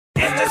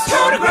And let's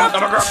go to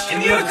Grumps.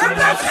 And you come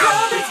let's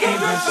go. It's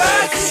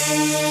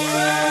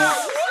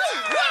GameGrumps.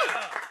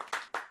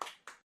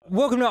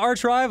 Welcome to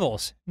Arch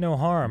Rivals. No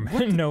harm,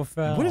 no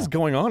foul. What is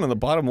going on the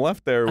bottom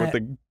left there with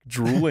the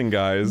drooling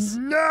guys?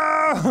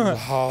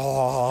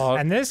 No!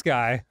 And this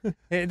guy,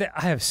 I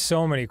have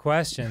so many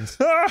questions.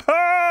 Look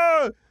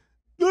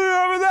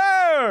over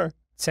there!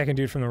 Second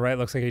dude from the right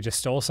looks like he just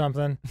stole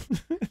something.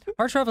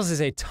 Arch Rivals is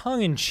a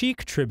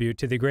tongue-in-cheek tribute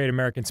to the great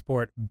American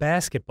sport,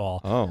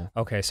 basketball. Oh.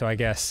 Okay, so I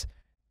guess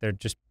they're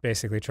just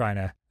basically trying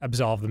to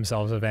absolve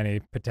themselves of any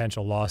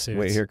potential lawsuits.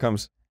 Wait, here it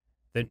comes.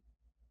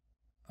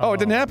 Oh, it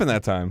didn't happen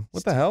that time.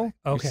 What the hell?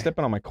 Okay. You're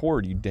stepping on my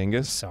cord, you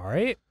dingus.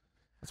 Sorry.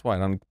 That's why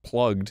it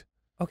unplugged.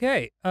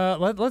 Okay,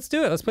 let's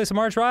do it. Let's play some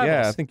Arch Rivals.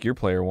 Yeah, I think your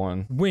player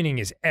won. Winning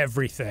is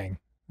everything.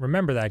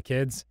 Remember that,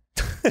 kids.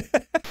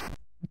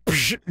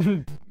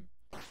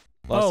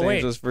 Los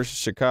Angeles versus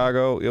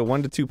Chicago.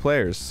 1 to 2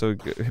 players. So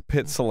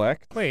hit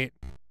select. Wait.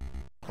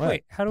 What?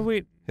 Wait, how do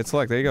we... Hit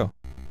select. There you go.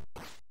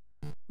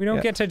 We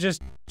don't get to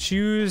just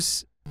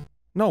choose...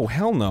 No,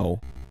 hell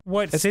no.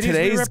 What it's cities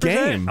today's we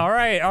represent? game. All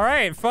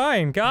right,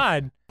 fine,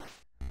 God.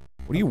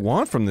 What do you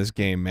want from this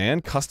game, man?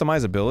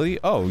 Customizability?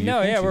 Oh, you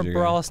No, can yeah, choose we're your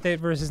Brawl State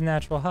versus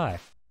Natural High.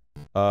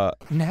 guy.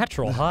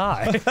 Natural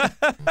High.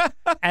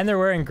 And they're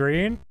wearing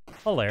green?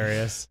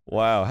 Hilarious.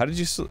 Wow, how'd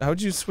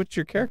you switch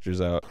your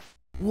characters out?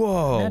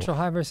 Whoa. Natural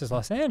High versus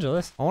Los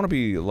Angeles. I want to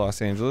be Los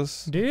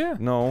Angeles. Do you?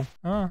 No.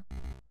 Oh.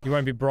 You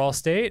want to be Brawl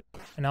State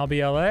and I'll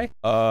be LA?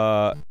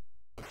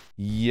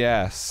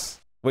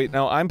 Yes. Wait,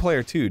 no, I'm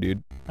player 2,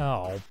 dude.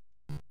 Oh.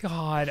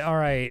 God, all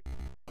right.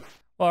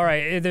 All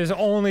right, there's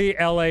only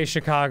LA,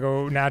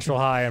 Chicago, Natural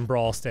High, and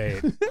Brawl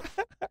State.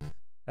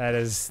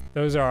 Those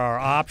are our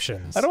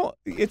options.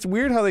 It's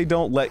weird how they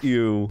don't let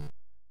you,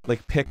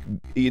 like, pick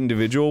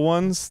individual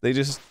ones. They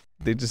just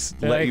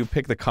let you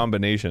pick the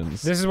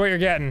combinations. This is what you're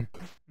getting.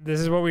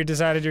 This is what we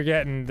decided you're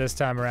getting this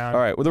time around.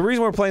 All right, well, the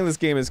reason we're playing this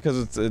game is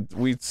because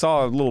we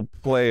saw a little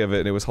play of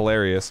it and it was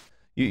hilarious.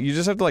 You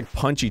just have to, like,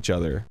 punch each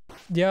other.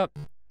 Yep.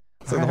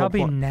 Like I'll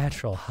be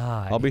Natural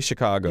High. I'll be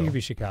Chicago. You can be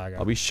Chicago.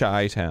 I'll be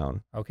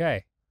Chi-Town.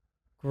 Okay.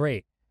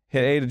 Great.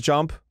 Hit A to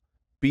jump,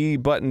 B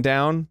button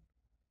down,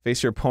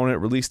 face your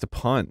opponent, release to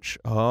punch.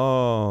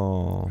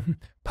 Oh.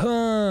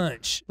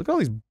 Punch! Look at all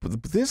these,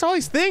 there's all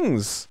these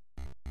things!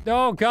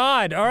 Oh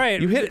God, all right.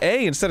 You hit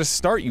A instead of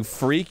start, you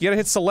freak. You gotta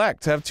hit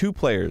select to have 2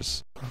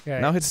 players. Okay.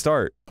 Now hit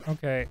start.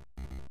 Okay.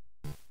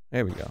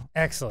 There we go.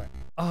 Excellent.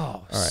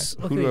 Oh, Alright,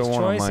 look who at do I these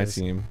want on my choices.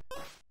 team?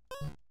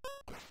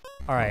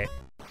 Alright.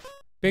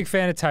 Big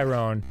fan of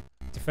Tyrone,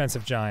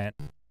 defensive giant.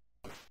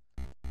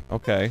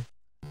 Okay.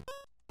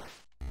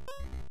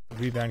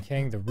 Rebound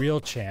king, the real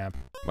champ.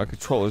 My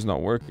controller's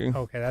not working.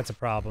 Okay, that's a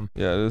problem.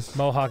 Yeah, it is.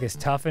 Mohawk is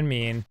tough and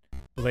mean.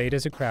 Blade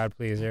is a crowd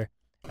pleaser.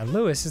 And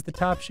Lewis is the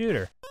top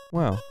shooter.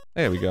 Wow.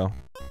 There we go.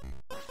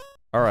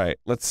 Alright,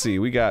 let's see.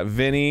 We got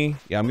Vinny.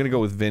 Yeah, I'm gonna go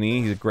with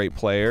Vinny. He's a great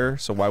player,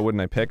 so why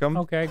wouldn't I pick him?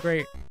 Okay,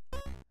 great.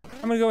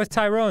 I'm gonna go with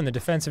Tyrone, the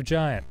defensive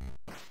giant.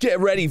 Get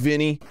ready,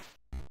 Vinny!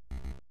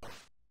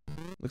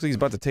 Looks like he's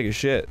about to take a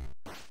shit.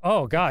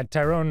 Oh God,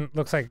 Tyrone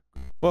looks like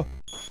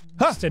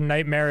just a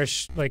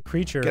nightmarish, like,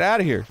 creature. Get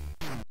out of here.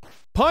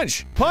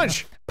 Punch!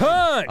 Punch!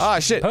 Punch! Ah,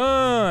 shit.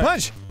 Punch!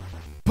 Punch!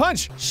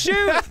 Punch!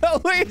 Shoot!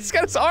 Wait, he's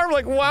got his arm,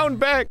 like, wound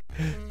back.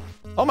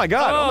 Oh my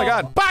god, oh my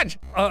god. Punch!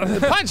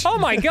 Punch! Oh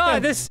my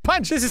God, this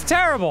is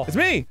terrible. It's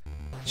me!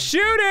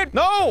 Shoot it!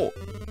 No!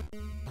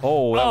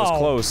 Oh, that was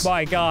close. Oh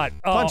my God.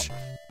 Punch!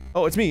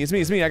 Oh, it's me,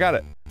 I got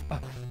it.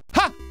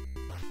 Ha!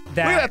 Look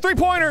at that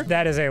 3-pointer!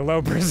 That is a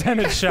low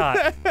percentage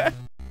shot.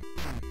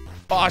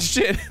 Oh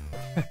shit.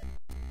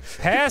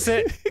 Pass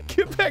it.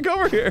 Get back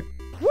over here.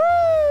 Woo!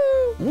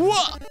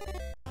 What?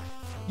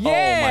 Yeah!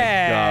 Oh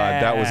my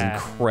god, that was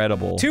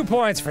incredible. 2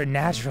 points for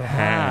Natural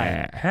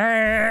High.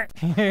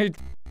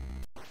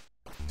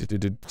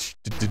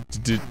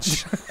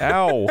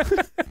 Ow.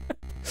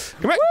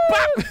 Come back.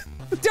 Bop!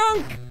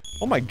 Dunk!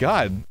 Oh my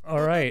god.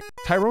 All right.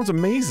 Tyrone's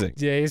amazing.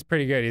 Yeah, he's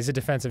pretty good. He's a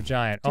defensive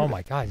giant. Oh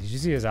my god, did you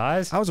see his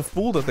eyes? I was a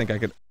fool to think I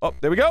could. Oh,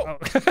 there we go. Oh.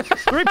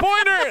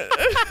 3-pointer.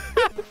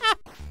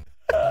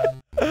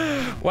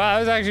 Wow, that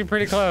was actually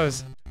pretty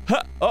close.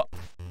 Oh.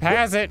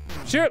 Pass it.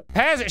 Shoot.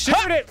 Pass it.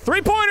 Shoot it.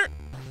 3-pointer.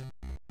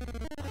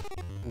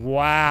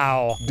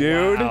 Wow.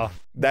 Dude, Wow.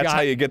 that's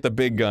how you get the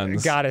big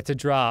guns. Got it to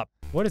drop.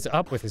 What is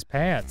up with his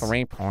pants?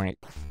 3 point.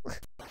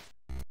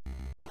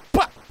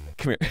 Come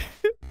here.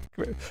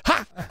 Come here.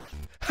 Ha!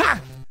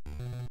 Ha!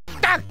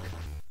 Ah!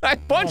 I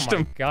punched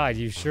him. Oh my god,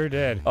 you sure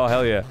did. Oh,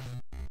 hell yeah.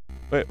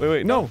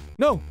 Wait. No.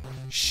 No.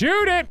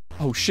 Shoot it!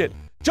 Oh, shit.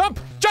 Jump!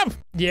 Jump!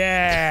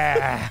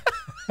 Yeah!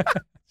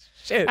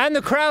 Shit. And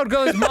the crowd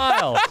goes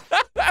mild.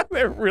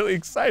 They're really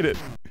excited.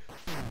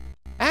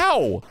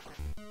 Ow!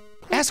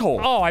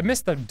 Asshole. Oh, I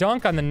missed the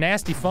dunk on the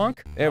nasty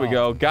funk. There we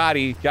go.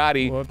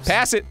 Gotti. Whoops.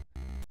 Pass it.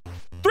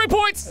 3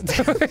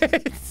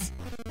 points!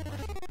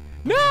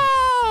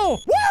 No!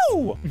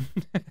 Woo!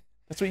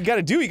 That's what you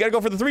gotta do. You gotta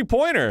go for the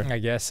 3-pointer. I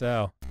guess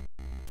so.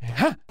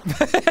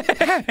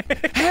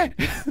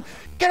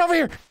 Get over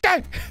here!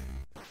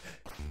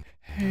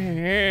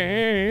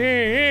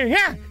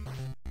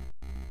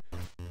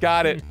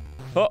 Got it.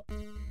 Oh.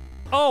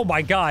 Oh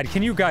my God,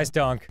 can you guys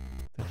dunk?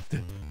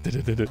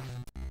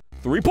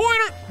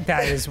 3-pointer!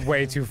 That is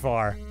way too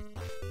far.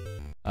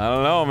 I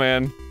don't know,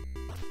 man.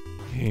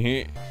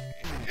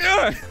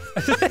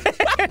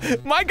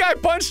 My guy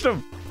punched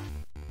him.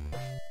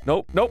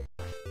 Nope, nope.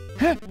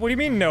 What do you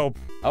mean, nope?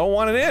 I don't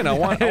want it in. I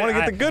want to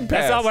get the good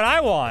pass. That's not what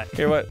I want.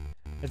 Okay, what?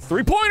 It's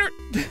 3-pointer.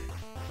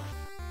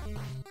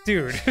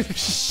 Dude.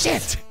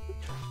 Shit.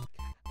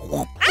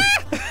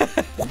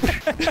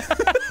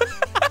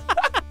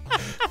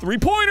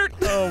 3-pointer.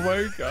 Oh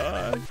my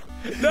God.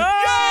 No!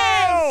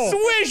 Yes!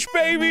 Swish,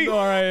 baby.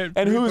 All right.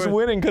 And who's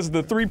winning because of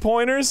the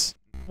 3-pointers?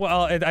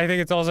 Well, I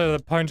think it's also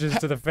the punches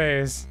to the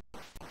face.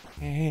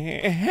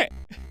 I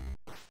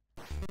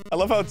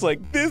love how it's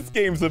like, this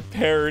game's a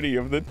parody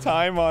of the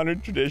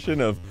time-honored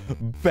tradition of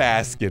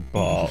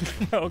basketball.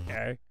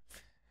 Okay.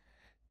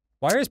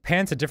 Why are his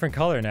pants a different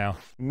color now?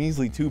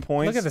 Measly 2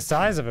 points. Look at the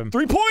size of him.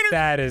 3-pointer!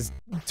 That is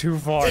too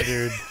far,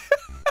 dude.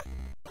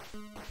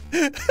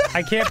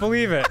 I can't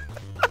believe it.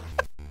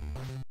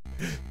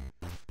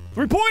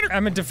 3-pointer!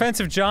 I'm a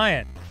defensive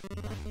giant.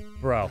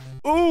 Bro.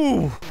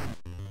 Ooh!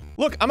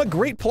 Look, I'm a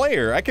great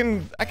player. I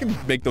can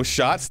make those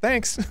shots,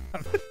 thanks.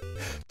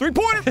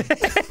 3-pointer!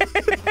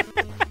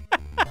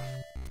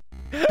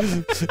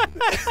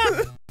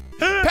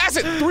 Pass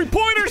it!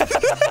 3-pointers!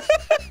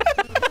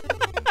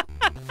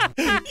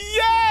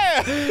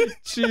 Yeah!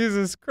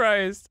 Jesus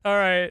Christ.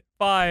 Alright,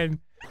 fine.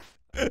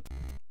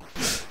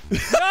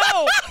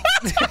 No!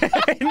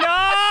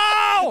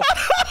 No!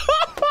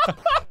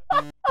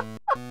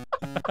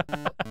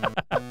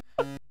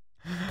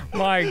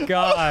 My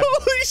God.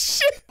 Holy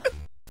shit!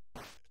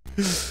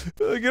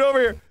 Get over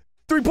here.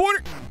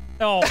 3-pointer!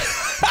 Oh.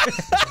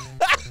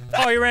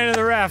 Oh, he ran into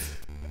the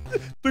ref.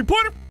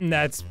 3-pointer!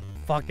 That's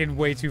fucking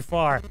way too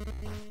far.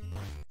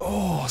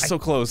 Oh, so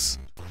close.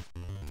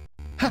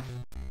 Ha.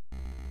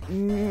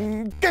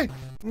 Okay.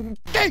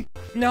 Okay.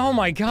 No,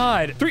 my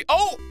God. 3.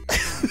 Oh!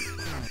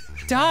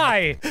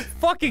 Die!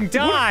 Fucking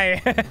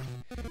die!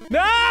 No!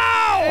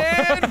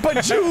 And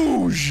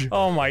Bajouge!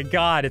 Oh my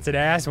God, it's an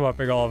ass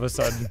whooping all of a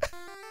sudden.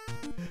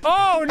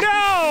 Oh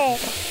no!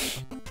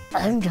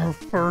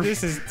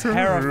 This is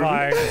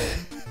terrifying.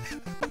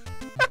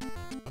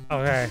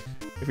 Okay.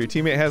 If your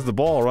teammate has the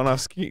ball, run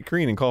off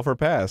screen and call for a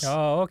pass.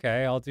 Oh,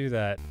 okay, I'll do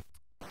that.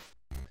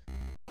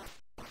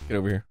 Get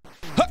over here.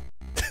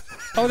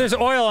 Oh, there's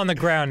oil on the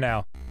ground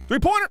now.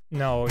 3-pointer!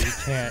 No, you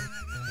can't.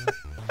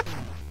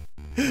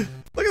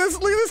 Look at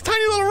this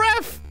tiny little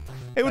ref!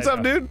 Hey, what's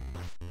up, dude?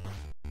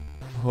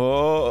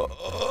 Oh,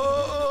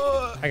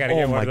 I gotta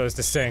get one of those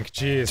to sink.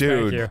 Jeez,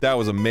 dude, thank you. that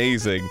was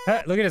amazing.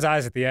 Look at his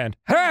eyes at the end.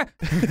 How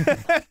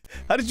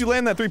did you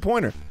land that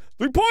 3-pointer?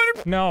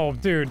 3-pointer? No,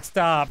 dude,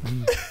 stop.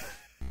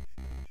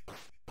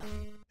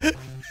 The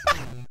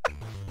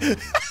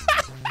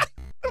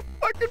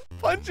fucking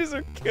punches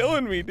are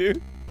killing me,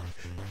 dude.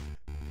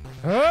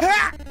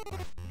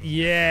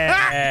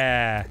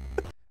 Yeah.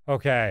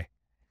 Okay.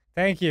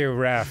 Thank you,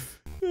 ref.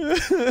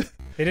 They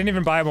didn't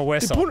even buy him a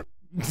whistle.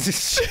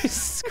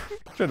 Jesus.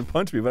 Trying to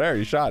punch me, but I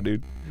already shot,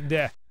 dude.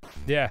 Yeah.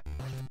 Yeah.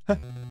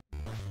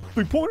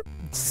 3-pointer?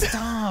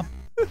 Stop.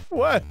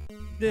 What?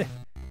 Yeah.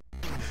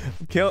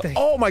 Kill.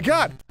 Oh my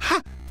God.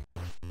 Ha.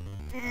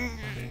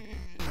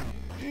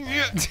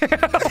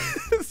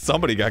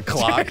 Somebody got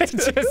clocked.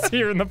 Just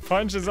hearing the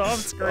punches off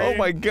screen. Oh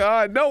my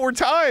God. No, we're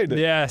tied.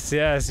 Yes,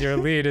 yes, your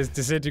lead is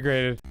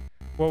disintegrated.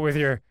 What with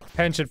your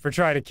penchant for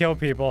trying to kill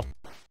people.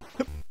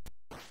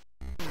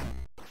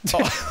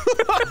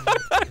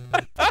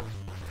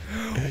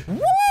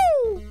 Woo!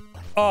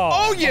 Oh.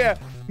 Oh yeah.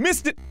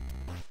 Missed it.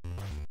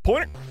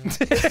 Pointer.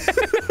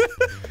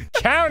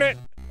 Count it.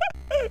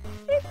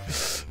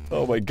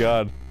 Oh my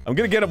God. I'm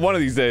gonna get up one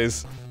of these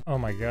days. Oh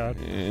my God.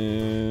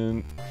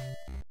 And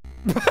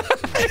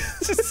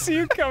Just see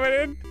you coming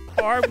in,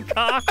 arm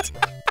cocked.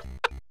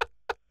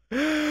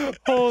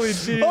 Holy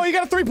jeez. oh, you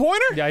got a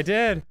 3-pointer? Yeah, I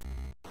did.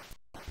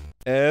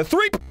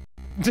 Threep.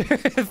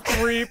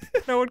 Threep.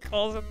 No one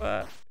calls it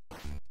that.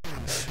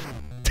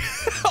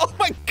 Oh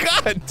my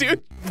God,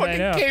 dude! Fucking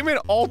know. came in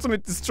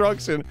ultimate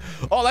destruction.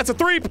 Oh, that's a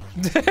Threep.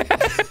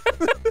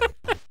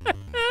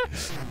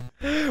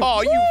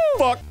 Oh, you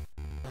fuck!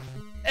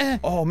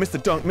 Oh, missed the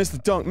dunk, missed the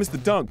dunk, missed the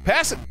dunk.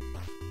 Pass it.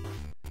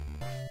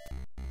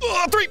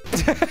 Oh, Threep.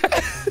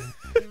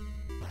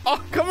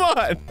 Oh, come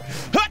on.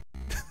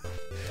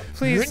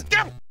 Please.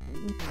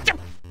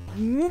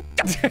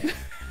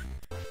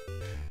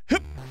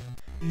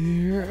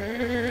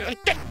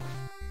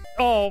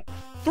 Oh,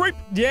 Threep.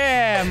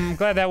 yeah, I'm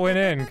glad that went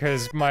in,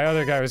 because my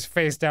other guy was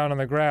face down on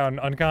the ground,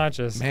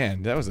 unconscious.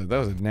 Man, that was a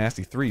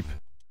nasty Threep.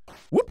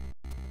 Whoop.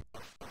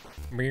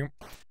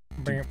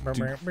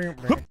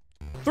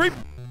 Threep.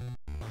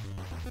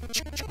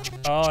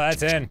 Oh,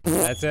 that's in.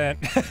 That's in.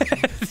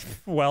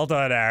 Well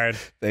done, Aaron.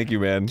 Thank you,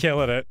 man.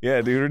 Killing it.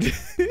 Yeah, dude.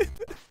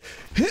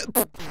 Come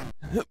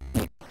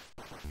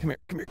here,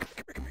 come here, come here, come here,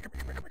 come here,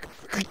 come here,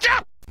 come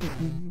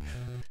here.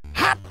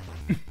 Hop!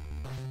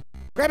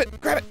 Grab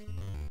it, grab it.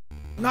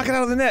 Knock it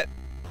out of the net.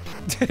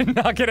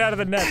 Knock it out of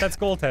the net. That's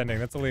goaltending.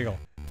 That's illegal.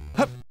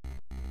 Hup.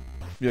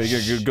 Yeah,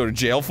 you gotta go to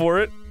jail for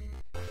it?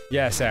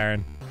 Yes,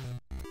 Aaron.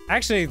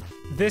 Actually,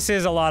 this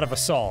is a lot of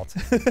assault.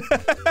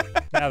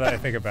 Now that I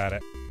think about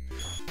it.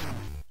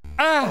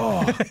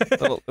 Ah!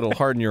 Oh, it'll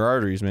harden your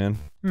arteries, man.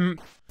 Mm.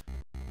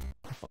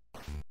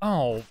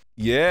 Oh.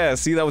 Yeah,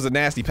 see, that was a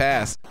nasty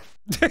pass.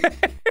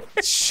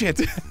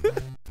 Shit.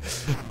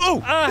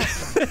 Oh!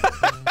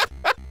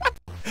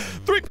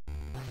 Threep!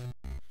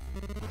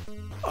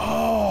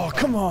 Oh,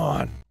 come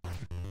on.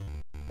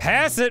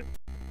 Pass it!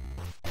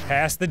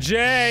 Pass the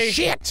J!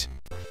 Shit!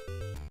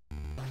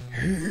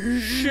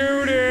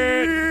 Shoot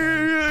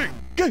it!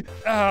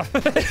 Oh,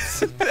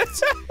 this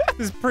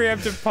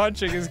preemptive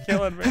punching is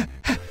killing me.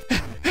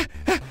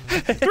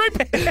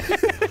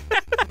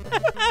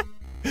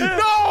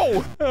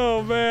 No!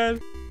 Oh man.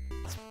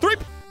 Threep!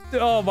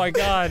 Oh my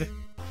god.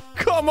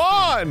 Come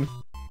on!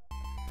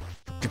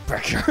 Get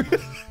back here.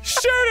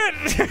 Shoot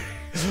it!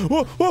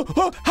 Whoa, whoa,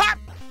 whoa, ha!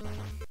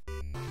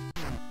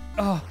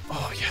 Oh.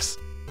 Oh, yes.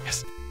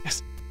 Yes,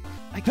 yes.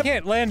 I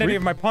can't land any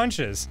of my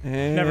punches.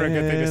 Never a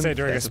good thing to say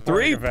during a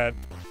sporting event.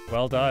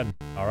 Well done.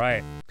 All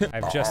right. I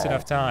have just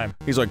enough time.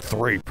 He's like,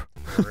 Threep.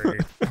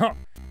 Oh,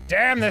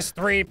 damn this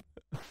Threep.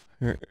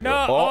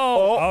 No.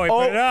 Oh, he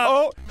put it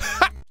up.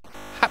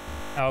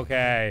 Oh.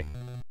 Okay.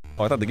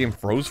 Oh, I thought the game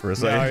froze for a No,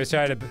 second. I was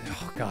trying to.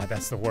 Oh god,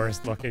 that's the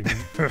worst looking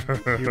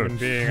human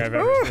being I've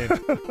ever seen.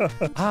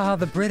 Ah,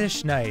 the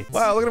British Knights.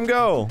 Wow, look at him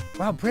go.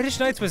 Wow, British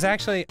Knights was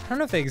actually. I don't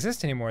know if they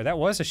exist anymore. That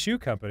was a shoe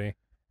company.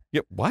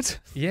 Yep, what?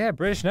 Yeah,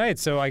 British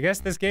Knights. So I guess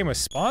this game was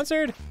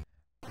sponsored?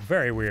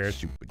 Very weird.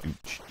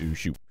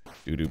 Shoot.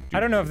 I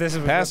don't know if this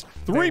is Pass. what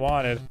they Threep.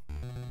 wanted.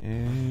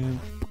 And...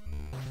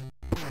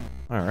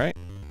 All right.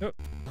 Oh.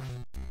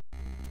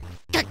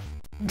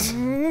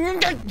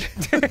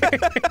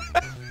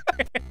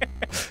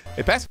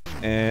 Hey, pass.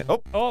 And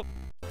oh. Oh.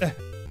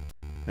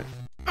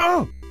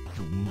 Oh.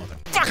 You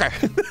motherfucker.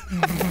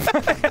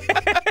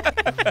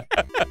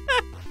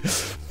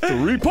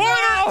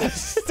 3-pointer.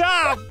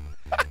 Stop!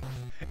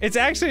 It's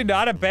actually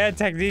not a bad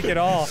technique at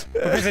all,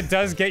 because it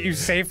does get you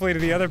safely to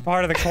the other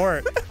part of the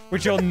court,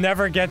 which you'll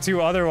never get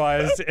to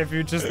otherwise if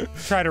you just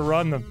try to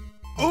run the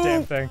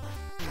damn thing.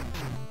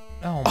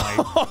 Oh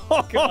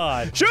my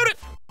god. Shoot it!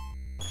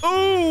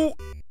 Ooh!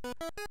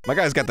 My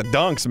guy's got the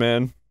dunks,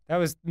 man. That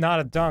was not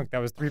a dunk, that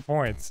was 3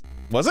 points.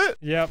 Was it?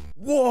 Yep.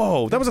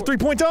 Whoa, that was a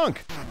 3-point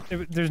dunk!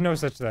 There's no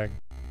such thing.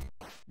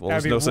 Well,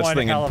 That'd there's no be such one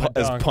thing hell of a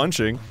as dunk.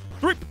 punching.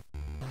 Threep!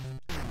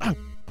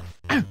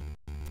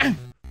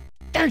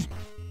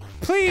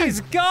 Please,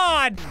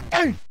 God!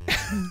 Oh,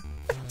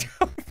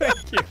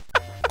 thank you.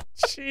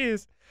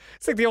 Jeez.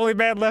 It's like the only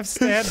man left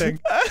standing.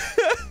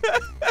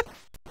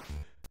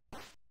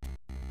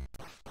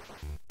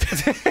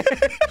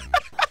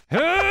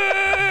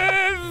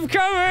 I'm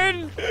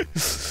coming!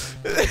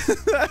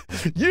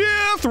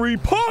 Yeah,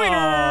 3-pointer!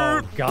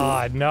 Oh,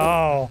 God,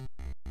 no.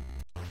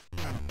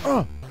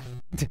 No,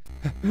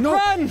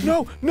 Run!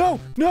 no!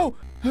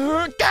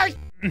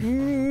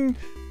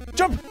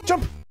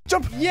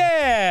 Jump!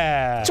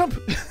 Yeah! Jump!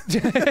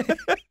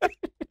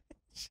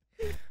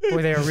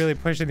 Boy, they are really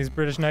pushing these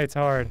British Knights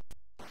hard.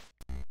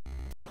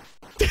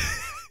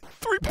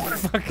 3-pointer!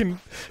 Fucking.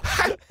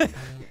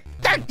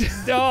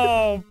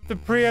 Oh, the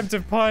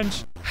preemptive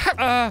punch.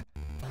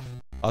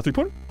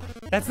 3-pointer?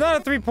 That's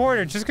not a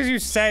 3-pointer. Just because you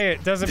say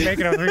it doesn't make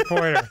it a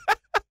 3-pointer.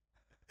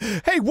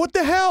 Hey, what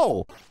the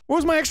hell? What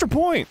was my extra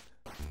point?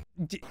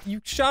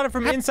 You shot it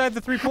from inside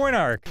the 3-point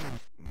arc.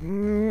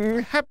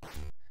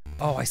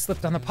 Oh, I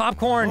slipped on the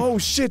popcorn. Oh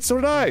shit, so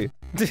did I.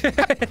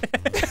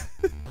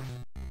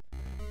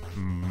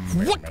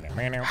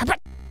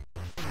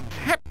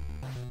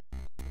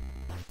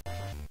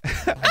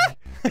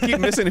 I keep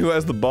missing who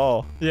has the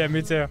ball. Yeah,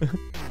 me too.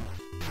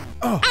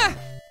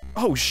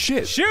 Oh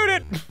shit. Shoot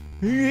it!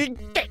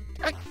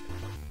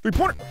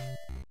 3-pointer.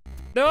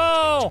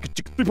 No!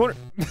 3-pointer.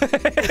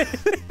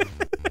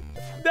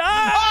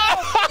 No!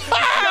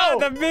 God,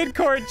 the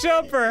mid-court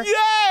jumper.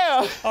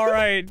 Yeah! All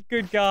right,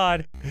 good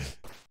God.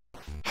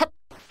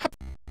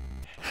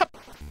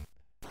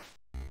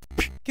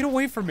 Get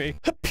away from me.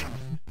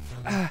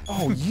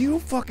 Oh, you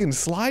fucking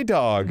sly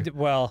dog.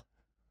 Well,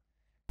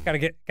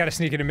 gotta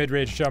sneak in a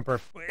mid-range jumper.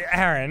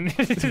 Aaron.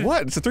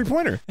 What? It's a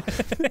 3-pointer.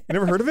 You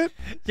never heard of it?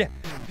 Yeah.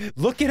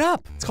 Look it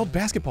up. It's called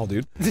basketball,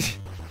 dude.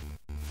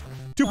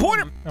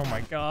 2-pointer. Oh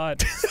my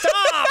God.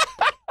 Stop!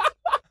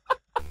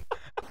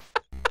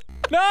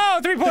 No,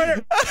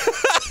 3-pointer.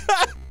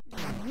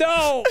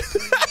 No.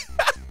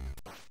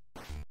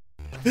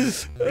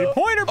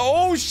 3-pointer.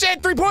 Oh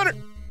shit, 3-pointer.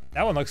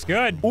 That one looks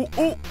good.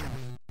 Ooh.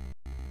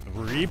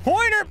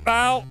 3-pointer.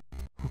 Bow.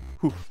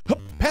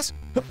 Pass.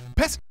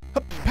 Pass.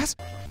 Pass.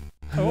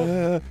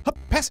 Oh.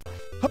 Pass.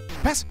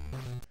 Pass.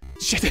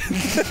 Shit.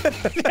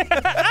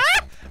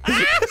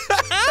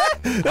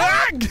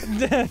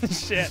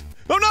 Shit.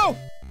 Oh no.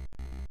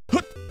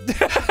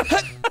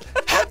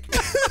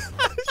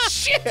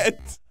 Shit.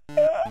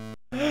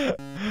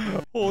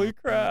 Holy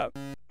crap.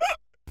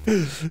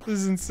 This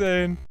is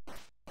insane.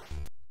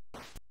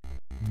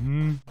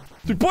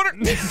 Three-pointer!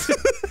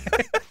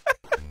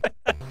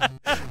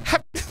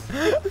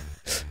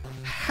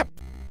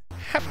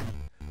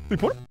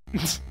 Three-pointer?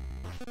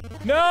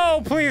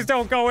 No, please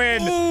don't go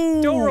in.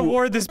 Ooh. Don't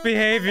reward this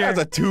behavior. That's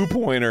a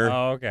two-pointer.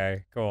 Oh,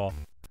 okay, cool.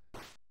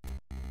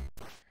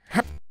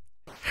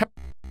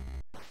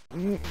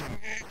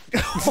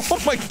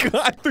 Oh my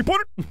god,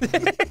 three-pointer!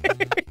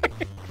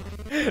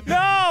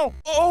 No!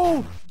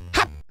 Oh!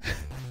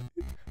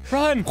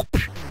 Run!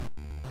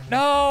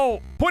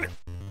 No! Pointer!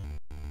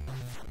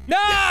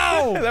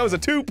 No! That was a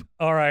toop.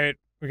 All right,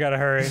 we gotta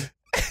hurry.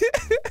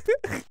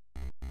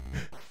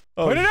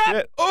 Oh, Put it up!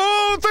 shit.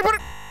 Oh,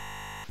 three-pointer!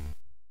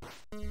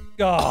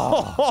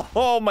 Oh.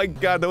 Oh my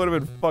god, that would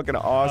have been fucking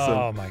awesome.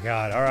 Oh my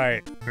god, all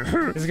right.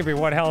 This is gonna be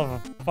one hell of a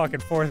fucking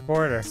fourth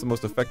quarter. That's the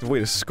most effective way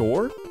to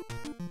score?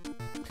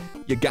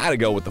 You gotta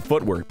go with the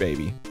footwork,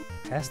 baby.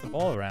 Pass the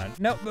ball around.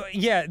 No, but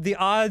yeah, the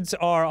odds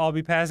are I'll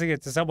be passing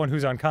it to someone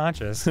who's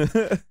unconscious.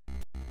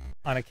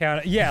 On account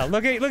of, yeah,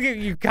 look at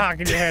you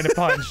cocking your hand to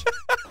punch.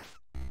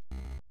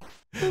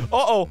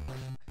 Uh-oh.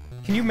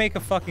 Can you make a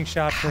fucking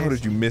shot, please? How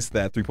did you miss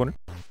that three-pointer?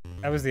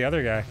 That was the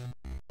other guy.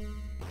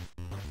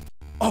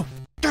 Oh!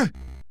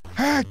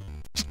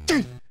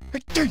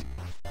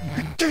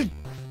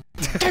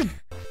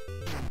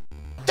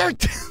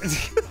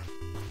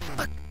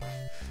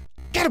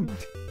 Get him!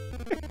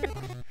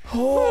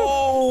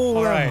 Oh!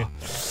 All right.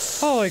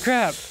 Holy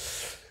crap.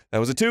 That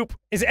was a toop.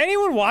 Is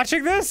anyone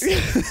watching this?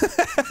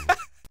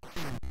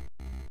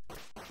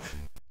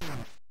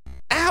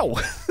 Ow!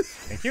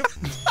 Thank you.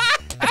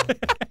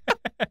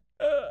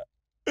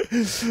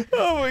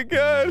 Oh my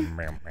god.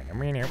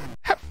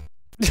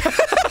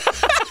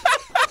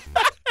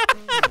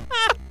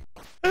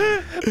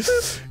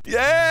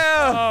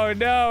 Yeah! Oh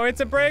no,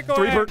 it's a breakaway.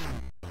 Three-per.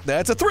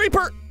 That's a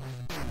three-per.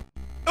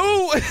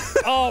 Ooh!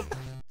 Oh.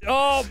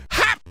 Oh.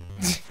 Ha!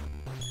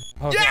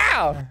 Okay.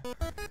 Yeah!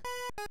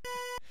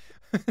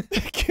 I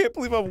can't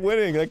believe I'm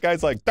winning. That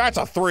guy's like, that's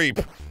a three.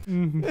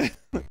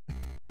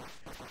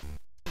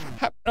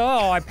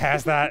 Oh, I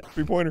passed that.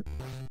 Three-pointer.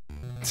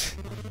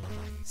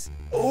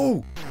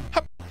 Oh!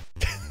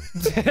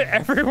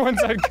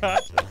 Everyone's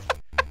unconscious.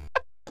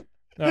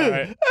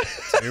 Alright.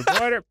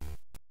 Two-pointer.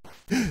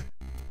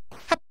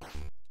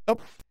 Oh.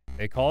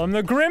 They call him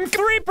the Grim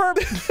Threeper.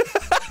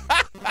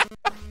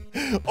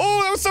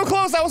 Oh, that was so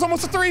close. That was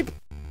almost a three.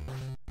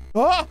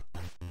 Oh!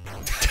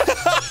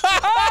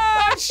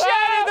 Oh,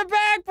 shattered the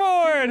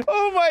backboard!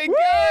 Oh my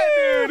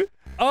god, dude!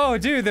 Oh,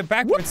 dude, the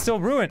backboard's still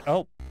ruined.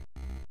 Oh.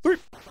 Three.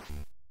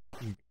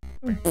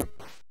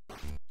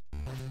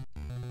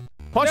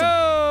 Punch him!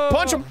 No!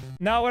 Punch him!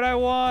 Not what I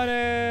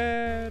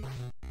wanted.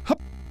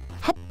 Hup,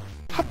 hup,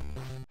 hup,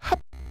 hup.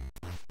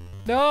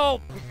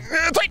 No.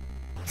 Three.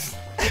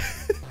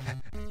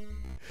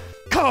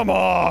 Come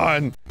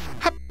on!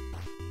 Hup.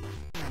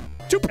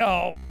 Two.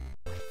 No.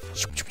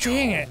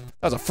 Dang it.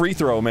 That was a free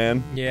throw,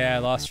 man. Yeah, I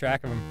lost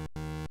track of him.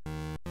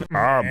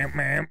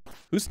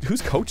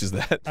 Whose coach is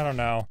that? I don't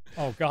know.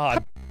 Oh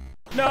God.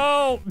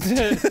 No.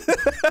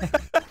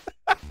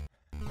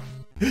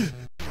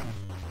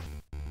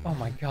 Oh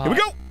my God. Here we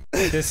go.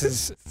 This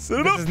is Set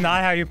it this up. is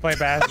not how you play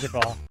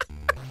basketball.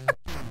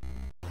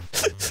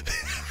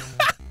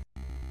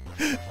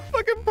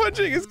 Fucking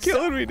punching is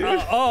killing me,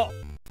 dude. Oh.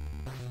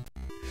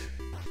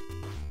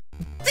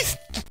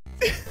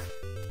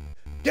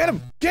 Get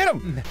him! Get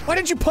him! Why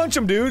didn't you punch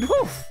him, dude?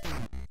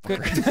 Good.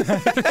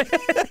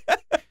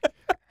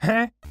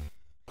 Huh?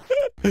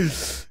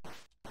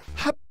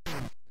 Hop.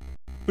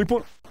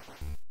 3-point.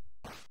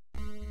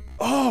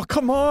 Oh,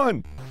 come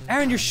on!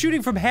 Aaron, you're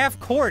shooting from half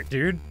court,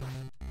 dude.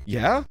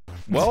 Yeah?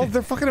 Well,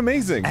 they're fucking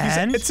amazing.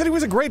 And? It said he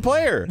was a great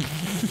player.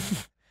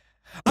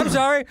 I'm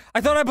sorry. I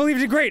thought I believed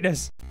in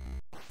greatness.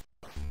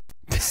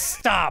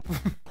 Stop.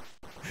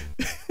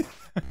 This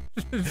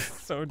is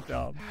so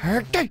dumb.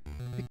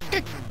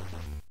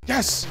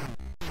 Yes!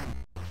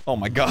 Oh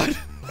my god.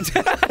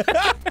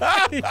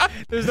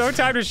 There's no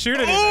time to shoot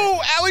anything.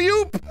 Oh,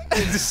 alley-oop!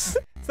 It's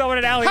not what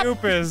an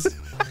alley-oop is.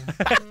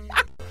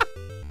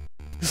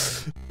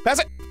 Pass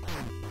it!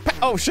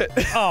 Oh shit.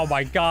 Oh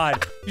my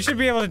god. You should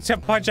be able to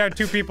punch out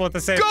two people at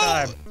the same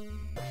time.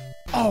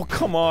 Oh,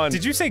 come on.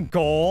 Did you say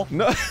goal?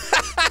 No.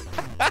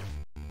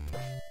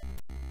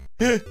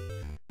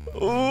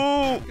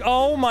 Ooh.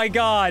 Oh my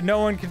god, no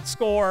one can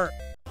score.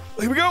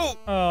 Here we go.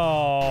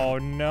 Oh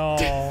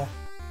no.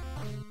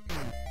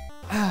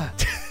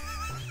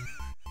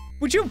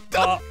 Would you?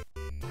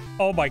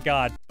 Oh my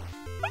god.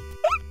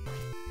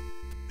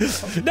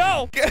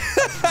 No!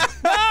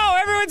 No!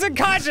 Everyone's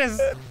unconscious!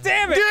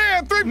 Damn it!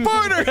 Yeah,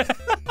 3-pointer!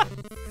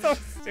 So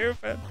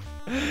stupid.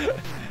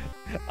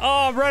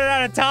 Oh, I'm running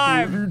out of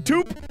time.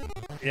 Toop.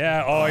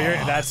 Yeah. Oh,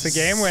 that's the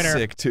game winner.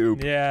 Sick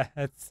toop. Yeah,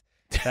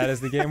 that is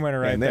the game winner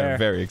right And there. they're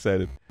very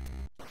excited.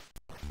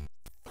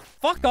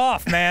 Fuck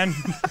off, man.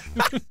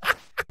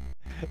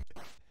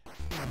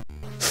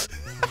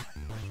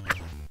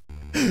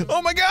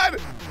 Oh my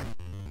god!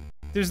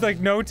 There's like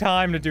no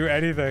time to do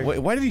anything. Wait,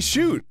 why did he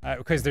shoot?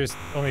 Because there's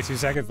only 2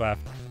 seconds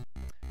left.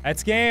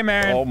 That's game,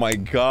 Aaron. Oh my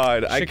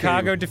god!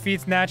 Chicago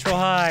defeats Natural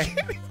High. I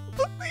can't even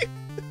believe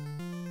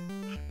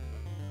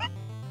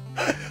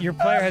Your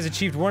player has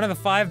achieved one of the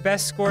 5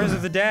 best scores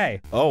of the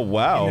day. Oh,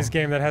 wow. In this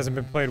game that hasn't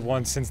been played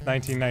once since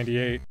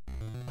 1998.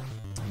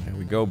 There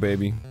we go,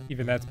 baby.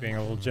 Even that's being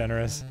a little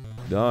generous.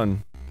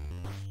 Done.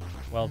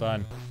 Well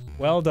done.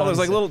 Well done. Oh,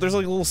 there's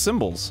like little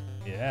symbols.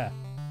 Yeah.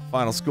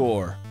 Final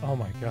score. Oh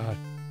my god.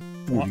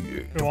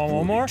 48 You want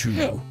one more?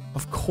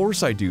 Of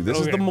course I do. This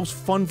is Okay. the most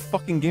fun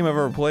fucking game I've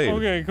ever played.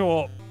 Okay,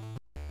 cool.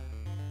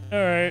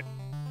 Alright.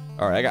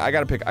 Alright, I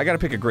gotta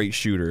pick a great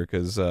shooter,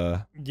 cause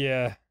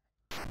Yeah.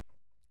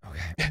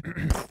 Okay.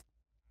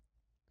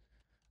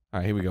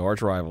 Alright, here we go.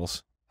 Arch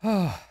rivals.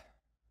 Oh,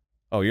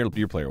 you're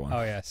player 1.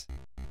 Oh yes.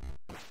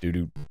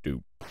 Do.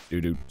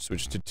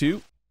 Switch to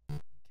 2.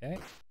 Okay.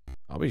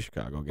 I'll be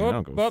Chicago again. I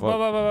don't give a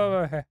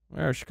fuck.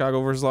 Or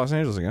Chicago versus Los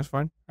Angeles again. It's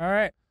fine.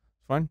 Alright.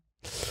 It's fine.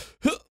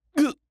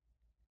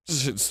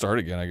 Just hit start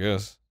again, I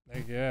guess. I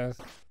guess.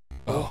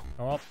 Oh.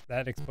 Well,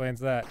 that explains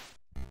that.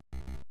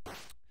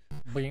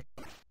 Who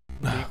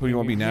do you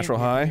want to be? Natural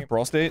high?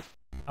 Brawl state?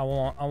 I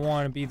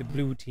want to be the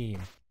blue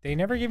team. They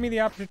never give me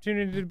the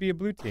opportunity to be a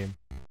blue team.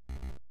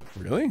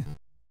 Really?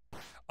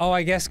 Oh,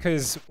 I guess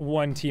because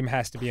one team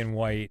has to be in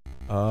white.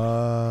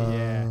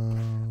 Yeah.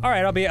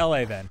 Alright, I'll be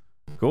LA then.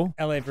 Cool.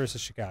 LA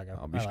versus Chicago.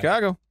 I'll be I like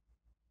Chicago. it.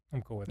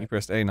 I'm cool with You it.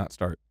 pressed A, not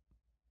start.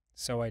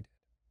 So I did.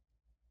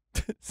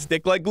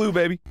 Stick like glue,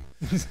 baby.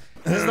 This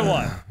is the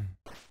one.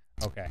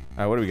 Okay.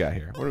 Alright, what do we got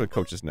here? What are the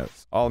coach's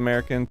notes?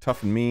 All-American,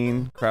 tough and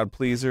mean, crowd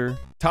pleaser,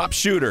 top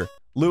shooter.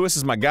 Lewis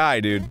is my guy,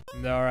 dude.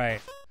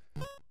 Alright.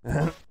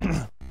 Look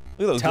at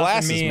those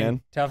glasses,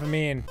 man. Tough and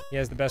mean. He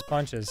has the best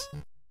punches.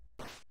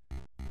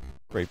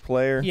 Great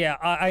player. Yeah,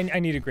 I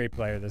need a great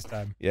player this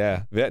time.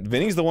 Yeah.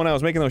 Vinny's the one I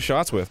was making those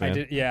shots with,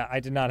 man. I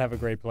did not have a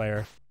great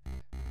player.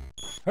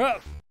 Oh,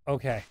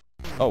 okay.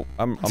 Oh,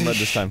 I'm red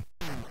this time.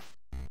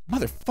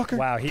 Motherfucker.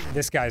 Wow,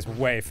 this guy's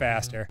way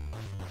faster.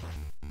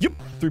 Yep.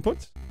 3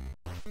 points.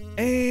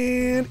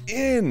 And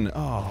in.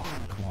 Oh,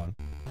 come on.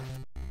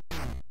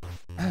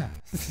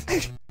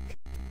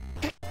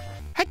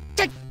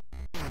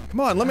 Come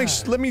on, let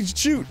me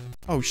shoot.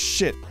 Oh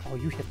shit. Oh,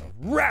 you hit the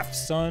ref,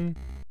 son.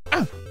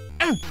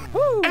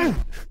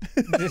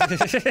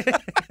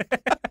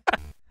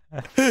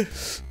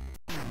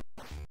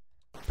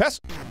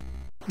 Pass.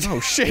 Oh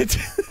shit.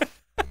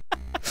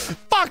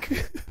 Fuck.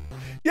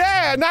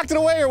 Yeah, knocked it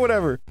away or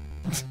whatever.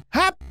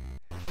 Hop.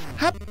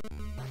 Hop.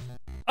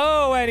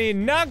 Oh, and he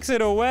knocks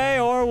it away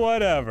or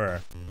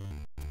whatever.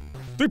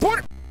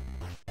 3-pointer.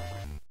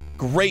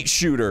 Great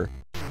shooter.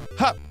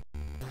 Hop.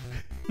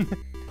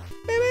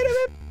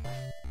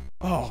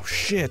 Oh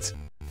shit.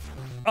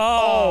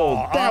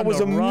 Oh, that on was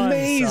the run,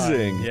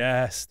 amazing. son.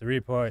 Yes,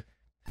 3-point.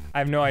 I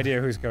have no idea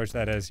whose coach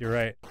that is. You're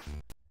right.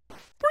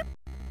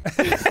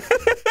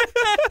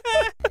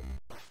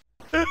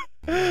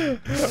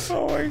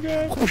 Oh my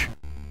god.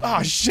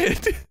 Oh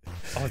shit.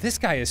 Oh, this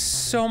guy is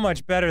so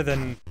much better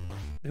than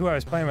who I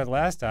was playing with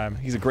last time.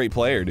 He's a great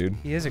player, dude.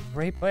 He is a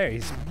great player.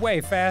 He's way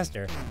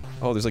faster.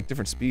 Oh, there's like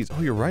different speeds.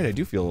 Oh, you're right. I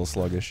do feel a little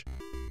sluggish.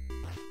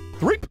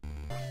 Threep.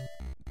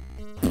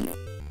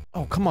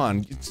 Oh, come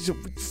on. It's a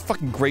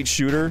fucking great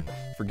shooter.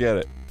 Forget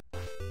it.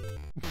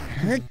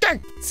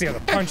 See how the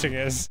punching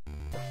is.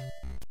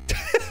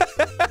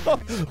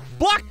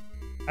 Block!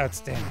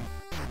 Outstanding.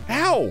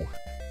 Ow!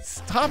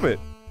 Stop it.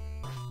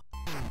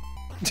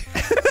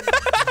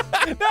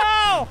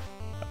 No!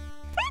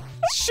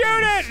 Shoot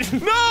it!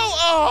 No!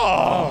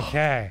 Oh!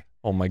 Okay.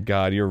 Oh my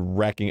god, you're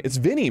wrecking it. It's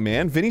Vinny,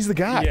 man. Vinny's the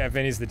guy. Yeah,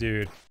 Vinny's the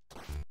dude.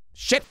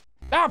 Shit!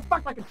 Ah,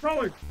 fuck my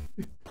controller!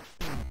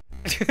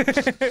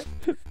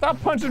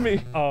 Stop punching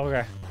me! Oh,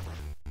 okay.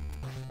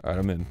 Alright,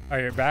 I'm in. Oh,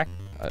 you're back?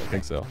 I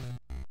think so.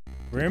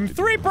 Grim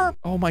Threeper!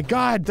 Oh my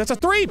god, that's a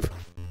threep!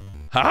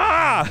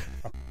 Ha!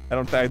 I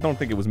don't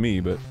think it was me,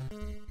 but...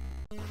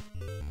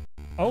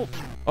 Oh,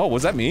 Oh,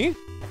 was that me?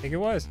 I think it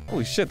was.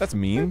 Holy shit, that's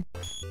mean.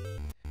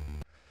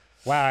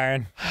 Wow,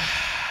 Aaron.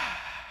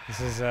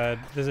 This is a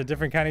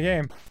different kind of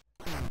game.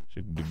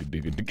 Get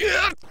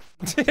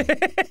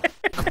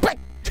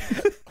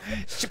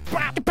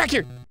back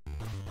here!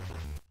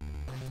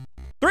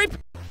 Threep!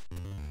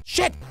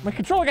 Shit! My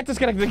controller got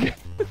disconnected again.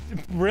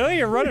 Really?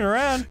 You're running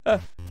around?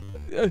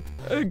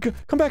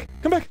 Come back!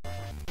 Come back!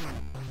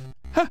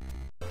 Ha!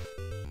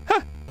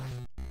 Ha!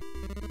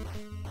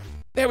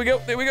 There we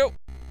go! There we go!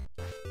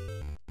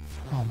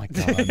 Oh my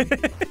god.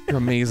 You're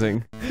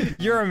amazing.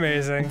 You're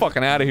amazing. I'm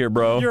fucking out of here,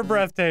 bro. You're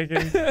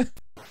breathtaking.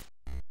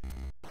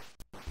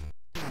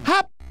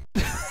 Hop!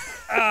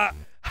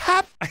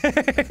 Hop!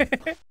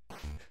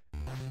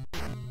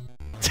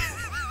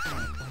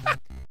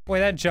 Boy,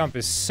 that jump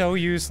is so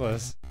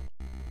useless.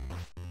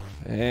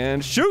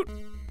 And shoot!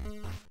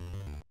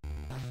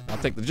 I'll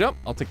take the jump.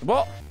 I'll take the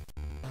ball.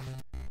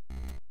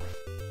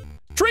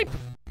 Treep!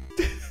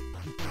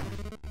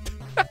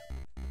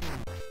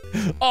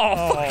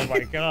 Oh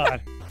my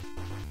god.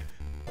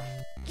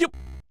 Yup!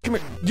 Come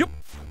here. Yup!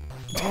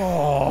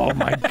 Oh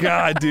my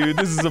god, dude.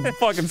 This is a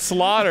fucking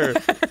slaughter.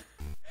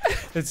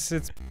 It's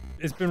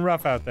been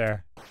rough out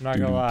there. I'm not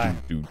gonna lie.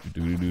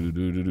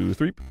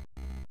 Threep.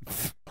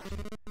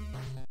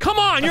 Come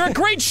on, you're a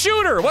great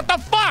shooter! What the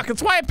fuck?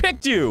 That's why I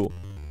picked you!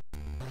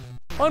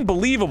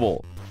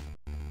 Unbelievable.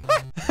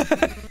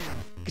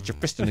 Get your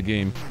fist in the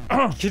game.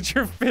 Get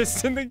your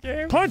fist in the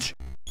game. Punch.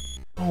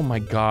 Oh my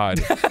god.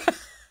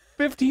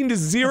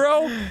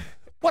 15-0?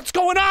 What's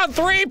going on,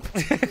 Threep?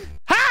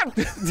 Ha!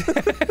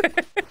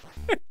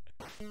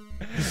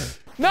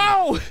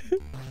 No!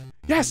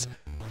 Yes!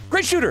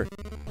 Great shooter!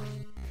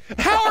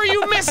 How are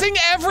you missing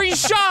every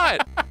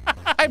shot?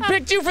 I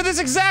picked you for this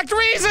exact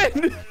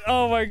reason!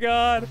 Oh my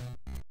god.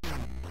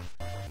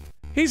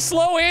 He's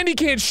slow and he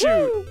can't shoot.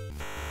 Oh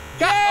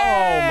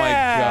my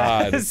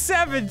god.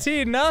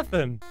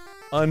 17-0.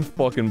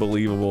 Unfucking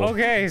believable.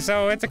 Okay,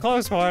 so it's a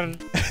close one.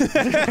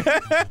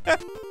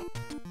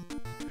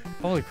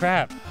 Holy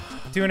crap.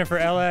 Doing it for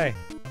LA.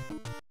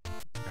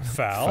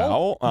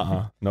 Foul?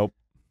 Foul? Nope.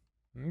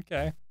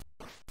 Okay.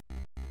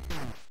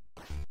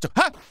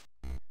 Ha!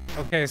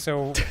 Okay,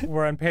 so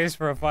we're on pace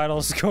for a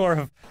final score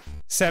of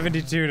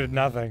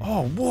 72-0.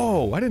 Oh,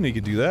 whoa. I didn't know you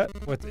could do that.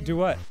 What? Do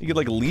what? You could,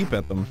 like, leap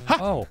at them. Ha!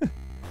 Oh.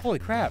 Holy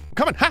crap.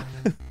 Come on. Ha!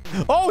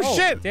 Oh,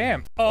 shit!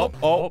 Damn.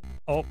 Oh.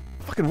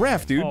 Fucking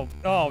ref, dude.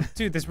 Oh,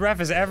 dude, this ref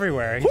is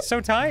everywhere. He's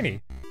so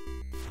tiny.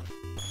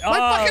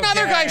 My fucking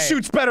other guy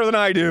shoots better than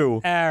I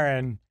do.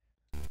 Aaron.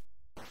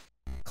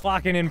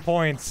 Clocking in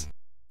points.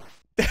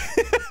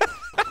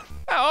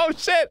 Oh,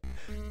 shit!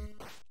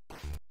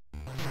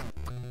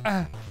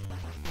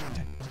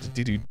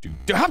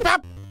 Hop,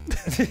 hop.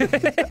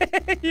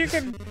 you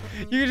can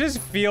just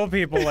feel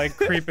people like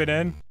creeping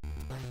in.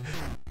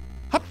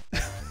 Hop.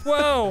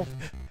 Whoa!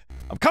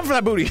 I'm coming for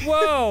that booty.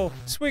 Whoa!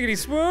 Swiggity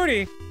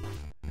swooty!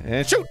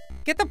 And shoot!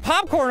 Get the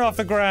popcorn off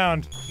the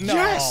ground! No,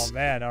 Yes! Oh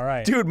man,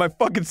 alright. Dude, my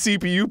fucking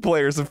CPU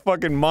player is a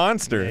fucking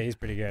monster. Yeah, he's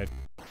pretty good.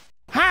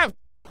 Hop!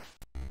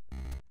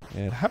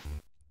 And hop.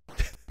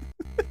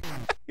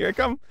 Here I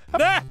come.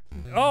 Hop. Ah!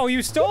 Oh,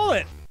 you stole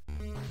it!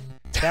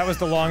 That was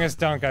the longest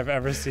dunk I've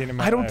ever seen in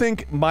my life. I don't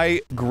think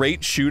my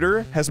great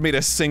shooter has made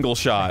a single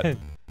shot.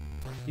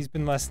 He's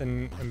been less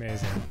than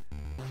amazing.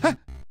 Huh.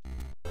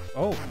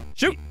 Oh.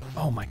 Shoot!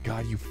 Oh my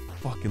god, you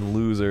fucking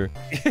loser.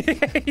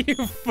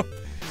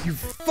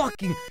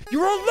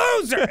 You're a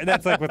loser!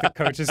 That's like what the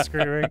coach is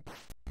screaming.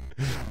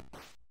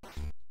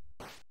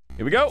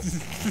 Here we go.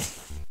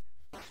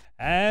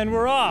 And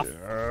we're off.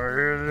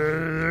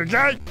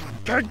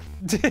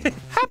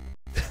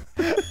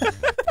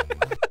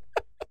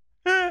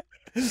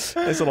 Nice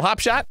little hop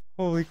shot.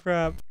 Holy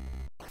crap.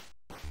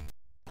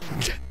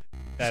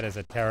 That is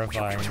a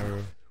terrifying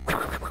move.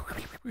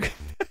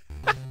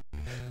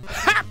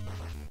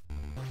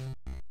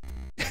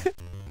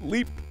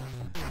 Leap.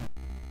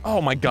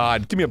 Oh my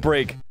god, give me a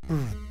break.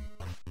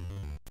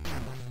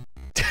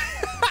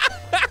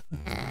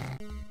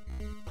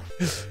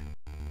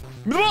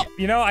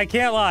 You know, I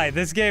can't lie,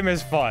 this game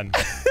is fun.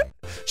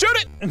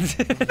 Shoot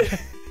it!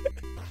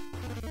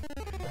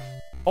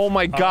 Oh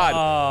my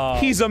god,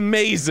 he's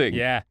amazing.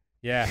 Yeah,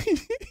 yeah.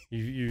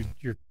 You're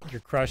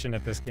crushing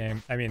at this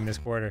game. I mean, this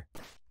quarter.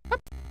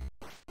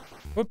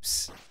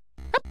 Whoops.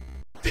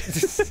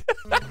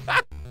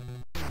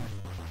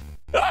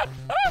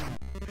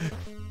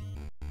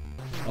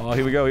 Oh,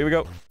 here we go, here we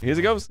go. Here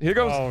it goes, here it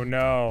goes. Oh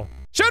no.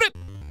 Shoot it!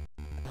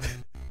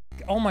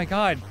 Oh my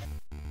god.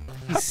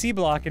 He's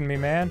C-blocking me,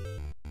 man.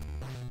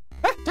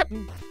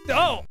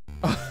 Oh!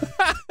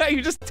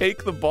 You just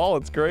take the ball,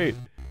 it's great.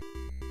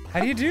 How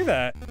do you do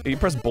that? You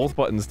press both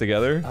buttons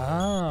together.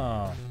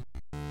 Oh.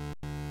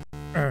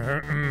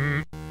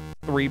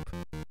 Threep.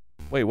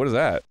 Wait, what is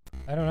that?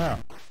 I don't know.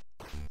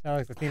 Sounds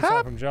like the theme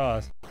song from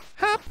Jaws.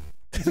 Hop.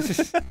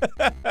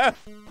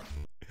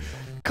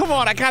 Come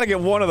on, I gotta get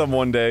one of them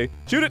one day.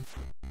 Shoot it.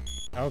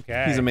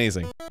 Okay. He's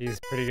amazing. He's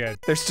pretty good.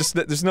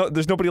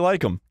 There's nobody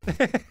like him.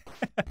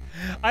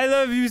 I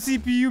love you,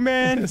 CPU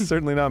man.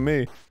 Certainly not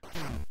me.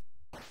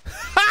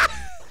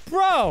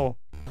 Bro,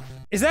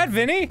 is that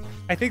Vinny?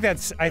 I think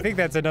that's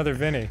another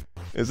Vinny.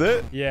 Is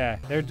it? Yeah,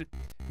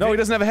 No, he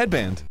doesn't have a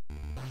headband.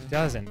 He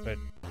doesn't, but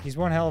he's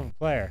one hell of a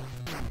player.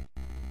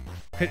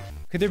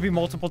 Could there be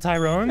multiple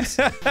Tyrones?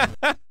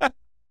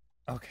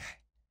 Okay.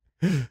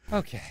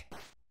 Okay.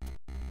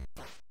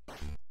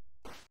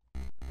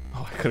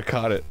 Oh, I could have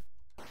caught it.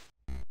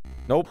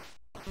 Nope.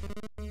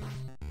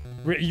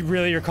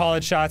 You're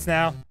calling shots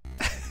now?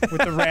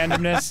 With the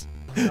randomness?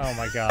 Oh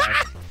my god.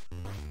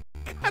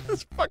 God,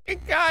 this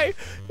fucking guy!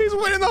 He's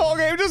winning the whole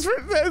game just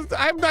for this!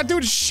 I'm not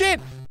doing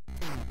shit!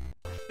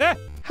 Ah.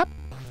 Hop.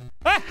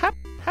 Ah, hop,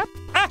 hop,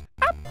 ah,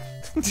 hop.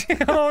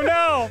 Oh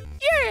no!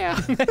 Yeah!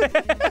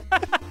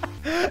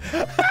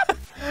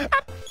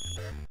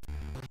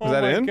 Was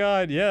that in? Oh my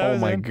god, yeah. Oh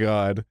my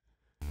god.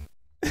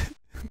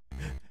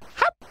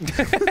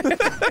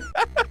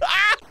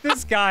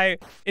 This guy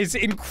is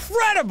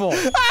incredible!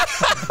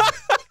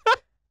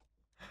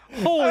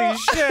 Holy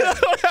shit! I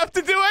don't have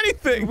to do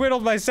anything!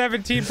 Whittled my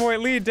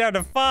 17-point lead down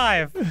to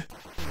 5.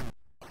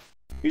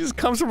 He just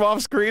comes from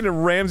off screen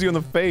and rams you in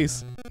the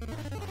face.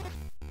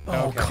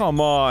 Oh, Okay. come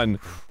on.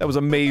 That was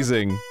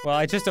amazing. Well,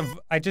 I just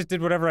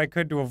did whatever I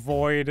could to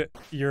avoid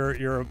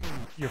your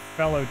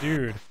fellow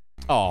dude.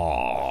 Aww.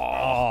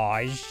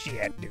 Oh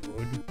shit, dude.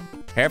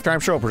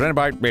 Halftime show presented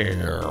by...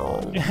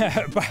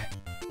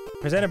 By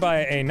Presented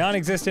by a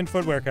non-existent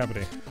footwear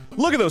company.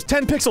 Look at those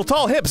 10-pixel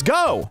tall hips,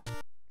 go!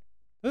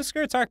 Those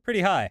skirts are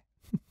pretty high.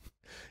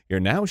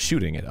 You're now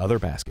shooting at other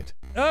basket.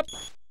 Up.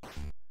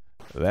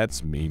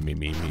 That's me.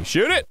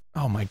 Shoot it!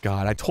 Oh my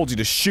god, I told you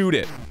to shoot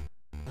it!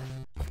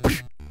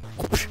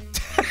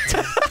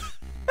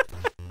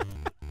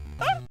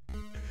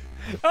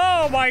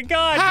 Oh my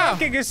god, How?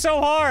 dunking is so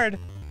hard!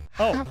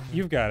 Oh,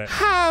 you've got it.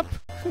 Hop!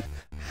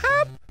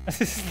 Hop!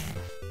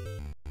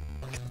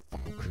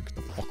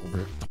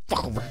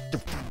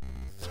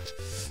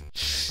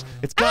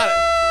 It's got it.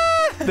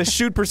 The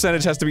shoot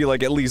percentage has to be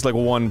like at least like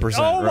 1%,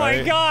 Oh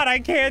right? my god, I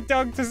can't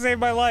dunk to save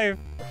my life.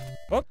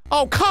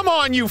 Oh, come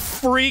on, you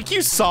freak!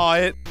 You saw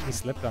it! He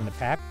slipped on the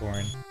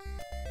popcorn.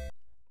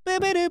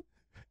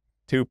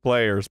 2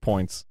 players,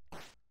 points.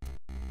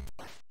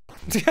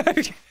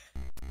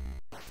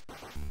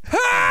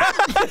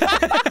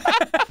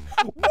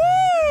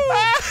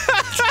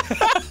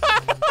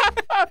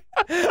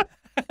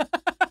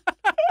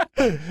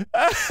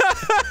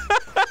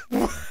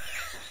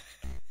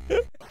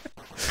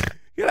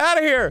 Get out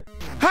of here!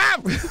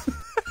 Hop!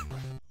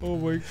 Oh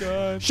my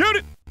god. Shoot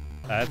it!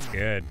 That's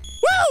good.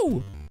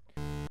 Woo!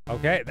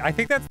 Okay, I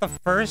think that's the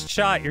first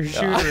shot your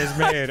shooter has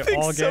made I think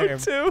all so game.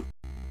 too.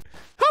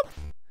 Hop!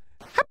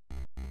 Hop!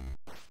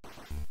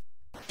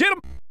 Get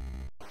him!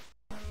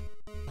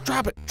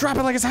 Drop it! Drop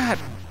it like it's hot!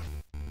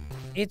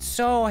 It's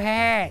so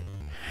hot.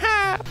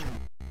 Hop!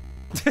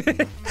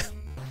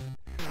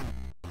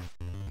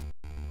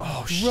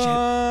 Oh shit!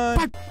 Run.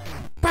 Bop,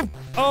 bop,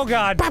 Oh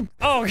god. bop.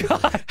 Oh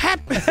god. Hop!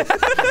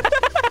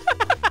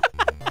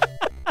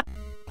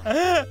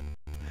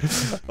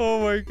 Oh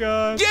my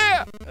god.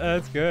 Yeah!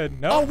 That's good.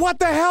 Oh, No. what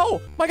the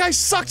hell? My guy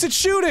sucks at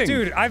shooting!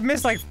 Dude, I've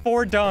missed like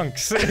 4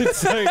 dunks.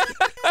 It's like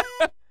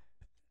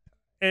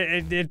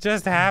it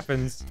just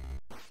happens.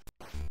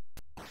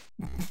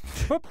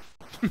 Whoop.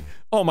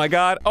 Oh my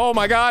god, oh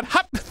my god,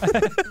 hop!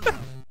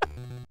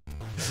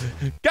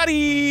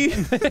 Got-y!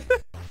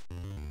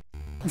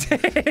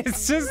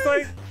 It's just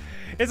like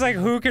it's like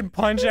who can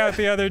punch out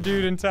the other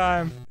dude in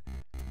time.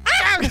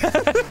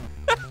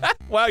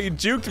 Wow, you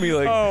juked me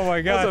like, Oh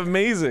my god. that's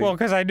amazing. Well,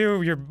 because I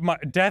knew my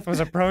death was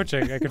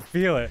approaching. I could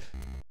feel it.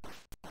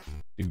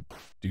 Do.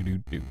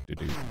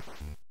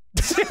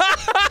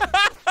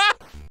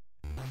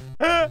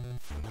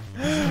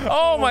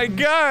 Oh my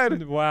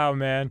god! Wow,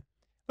 man.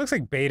 Looks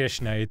like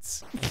Betish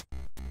Knights.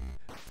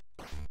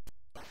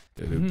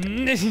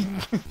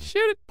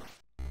 Shoot it!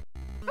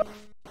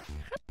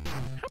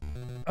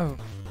 Oh.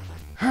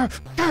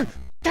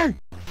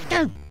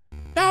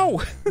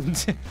 No!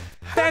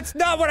 That's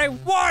not what I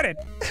wanted!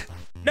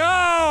 No,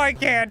 I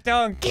can't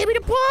dunk! Give me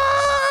the ball!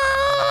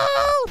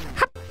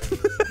 Hop!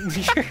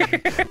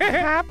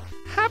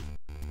 Hop!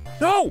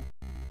 No!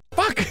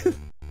 Fuck! Give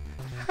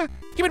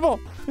me the ball!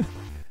 I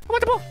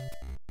want the ball!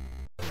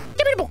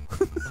 Give me the ball!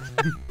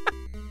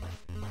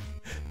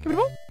 Give me the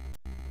ball!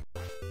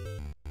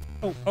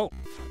 Oh.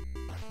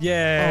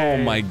 Yay.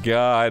 Oh my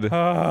god.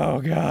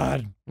 Oh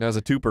god. That was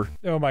a twoper.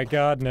 Oh my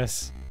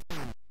godness.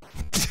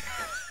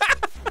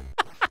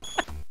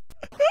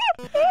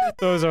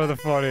 Those are the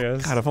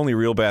funniest. God, if only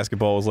real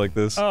basketball was like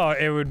this. Oh,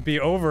 it would be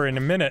over in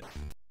a minute.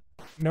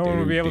 No one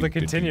would be able to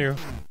continue.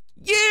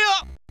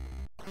 Yeah!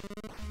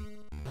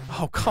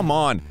 Oh, come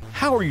on.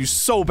 How are you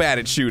so bad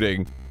at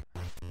shooting?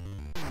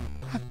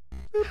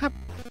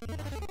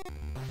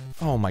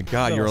 Oh my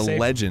god, you're a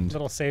legend.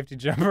 Little safety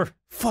jumper.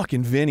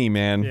 Fucking Vinny,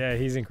 man. Yeah,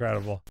 he's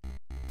incredible.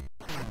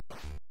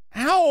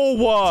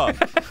 Ow!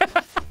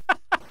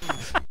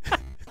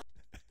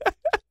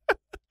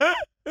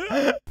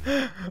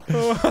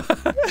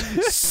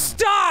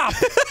 Stop!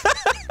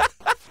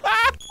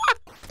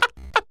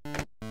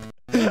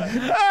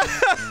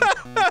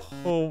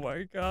 Oh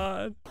my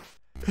god.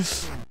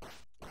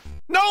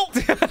 No!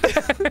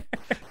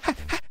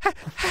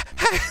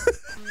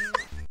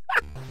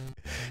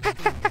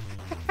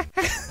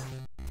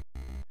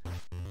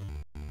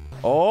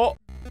 Oh!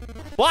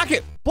 Block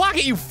it! Block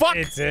it, you fuck!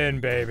 It's in,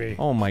 baby.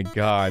 Oh my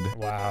god.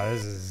 Wow,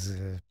 this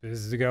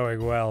is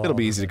going well. It'll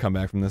be easy to come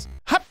back from this.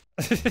 Hop!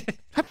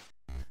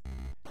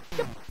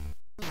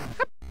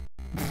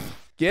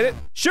 Get it?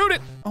 Shoot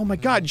it! Oh my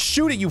god,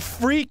 shoot it, you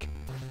freak!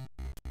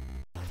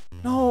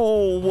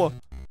 No!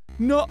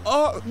 No!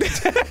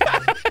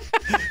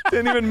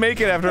 Didn't even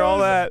make it after all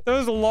that.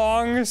 Those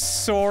long,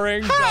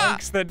 soaring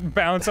dunks that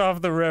bounce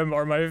off the rim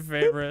are my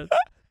favorite.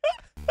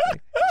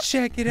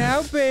 Check it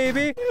out,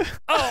 baby!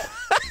 Oh!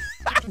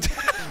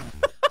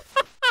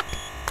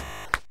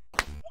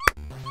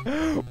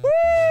 Woo!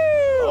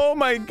 Oh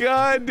my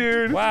god,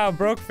 dude. Wow,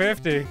 broke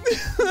 50.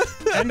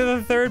 End of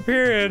the third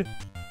period.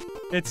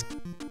 It's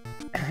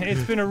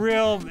been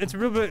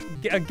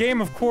a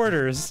game of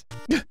quarters.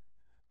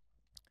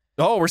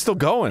 Oh, we're still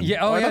going.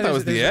 Yeah, I thought that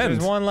was the end.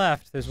 There's one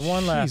left. There's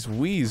one left. Jeez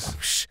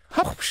wheeze.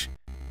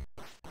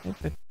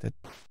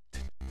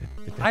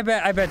 I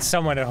bet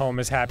someone at home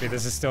is happy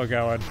this is still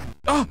going.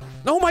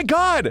 Oh my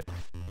god!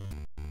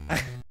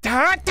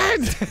 I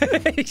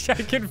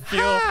can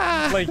feel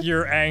like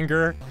your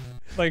anger,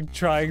 like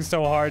trying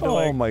so hard to Oh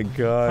like my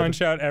god.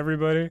 punch out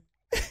everybody.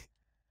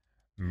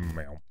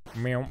 Meow,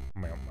 meow,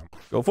 meow, meow.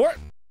 Go for it.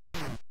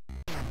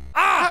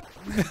 Ah!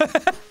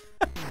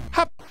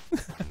 Hop.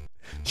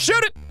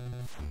 Shoot it.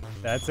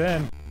 That's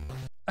in.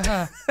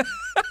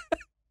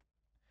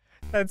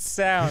 That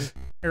sound.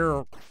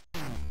 Boy,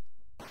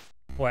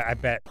 I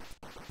bet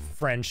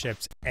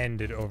friendships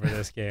ended over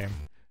this game.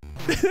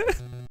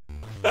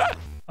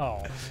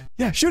 Oh.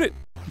 Yeah, shoot it.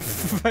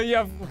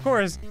 Yeah, of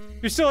course.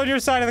 You're still on your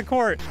side of the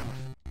court.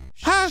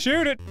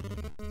 Shoot it.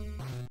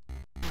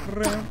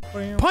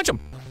 Punch him.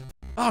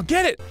 Oh,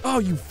 get it. Oh,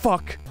 you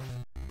fuck.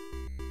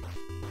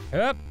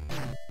 Yep.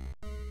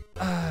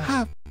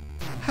 Hop.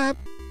 Hop.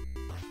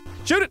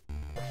 Shoot it.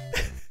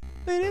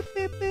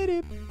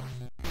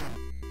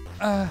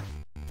 Ha.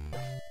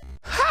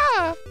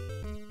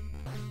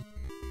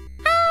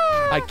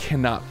 I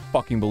cannot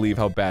fucking believe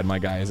how bad my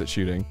guy is at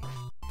shooting.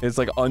 It's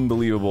like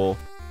unbelievable.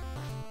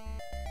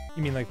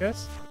 You mean like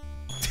this?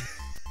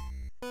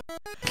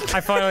 I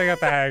finally got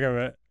the hang of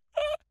it.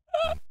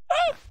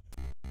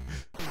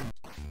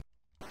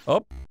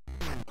 Up.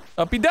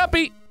 Uppy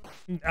duppy.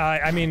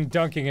 I mean,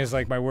 dunking is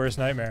like my worst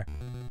nightmare.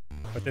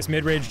 But this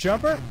mid-range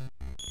jumper,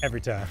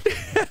 every time.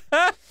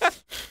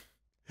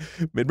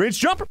 Mid-range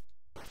jumper.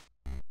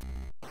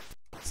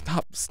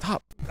 Stop,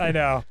 stop. I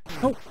know.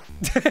 No.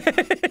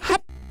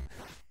 Hop.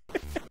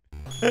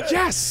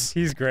 Yes!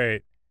 He's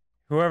great.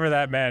 Whoever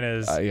that man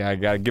is. Yeah, I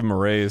gotta give him a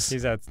raise.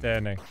 He's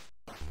outstanding.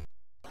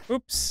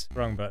 Oops,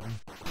 wrong button.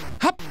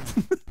 Hop!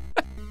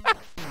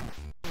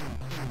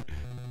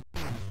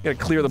 Gotta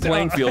clear the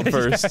playing field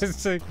first.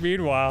 Yes, like,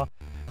 meanwhile,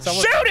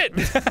 someone— Shoot it!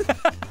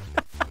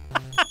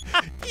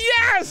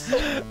 Yes!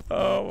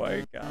 Oh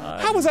my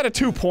god. How was that a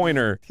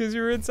two-pointer? Because you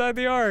were inside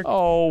the arc.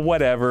 Oh,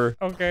 whatever.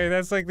 Okay,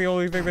 that's like the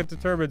only thing that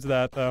determines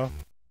that, though.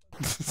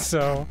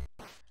 So.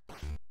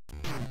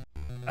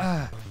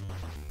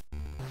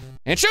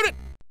 And shoot it!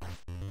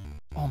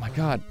 Oh my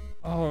god.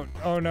 Oh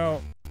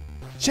no.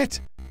 Shit!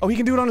 Oh, he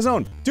can do it on his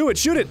own. Do it!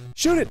 Shoot it!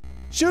 Shoot it!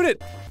 Shoot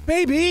it!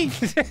 Baby!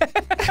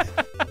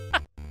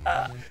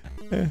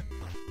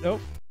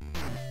 Nope.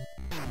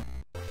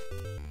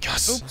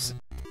 Yes! Oops.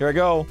 Here I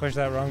go. Push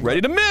that wrong. Ready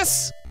to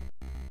miss!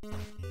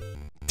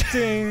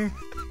 Ding.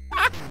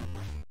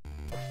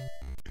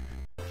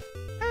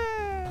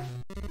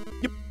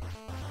 Yep.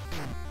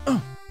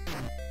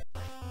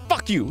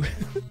 Fuck you!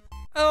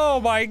 Oh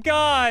my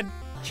god!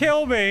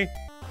 Kill me!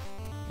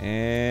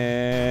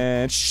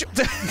 And shoot!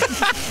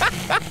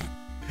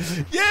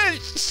 Yeah,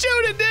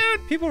 shoot it,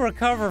 dude! People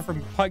recover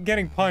from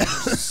getting punched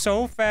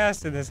so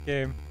fast in this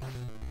game.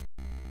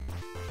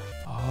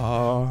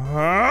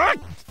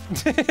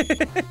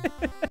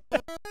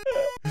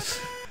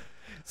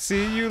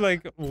 See you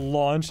like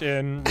launch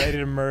in, ready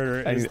to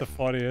murder is the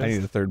funniest. I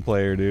need a third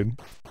player, dude.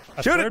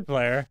 A Shoot third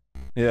player?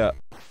 Yeah.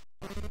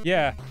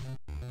 Yeah.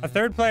 A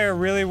third player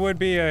really would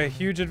be a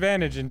huge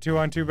advantage in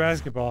 2-on-2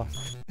 basketball.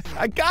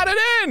 I got it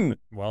in!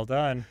 Well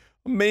done.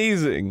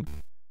 Amazing.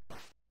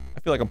 I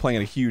feel like I'm playing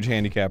at a huge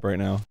handicap right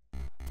now.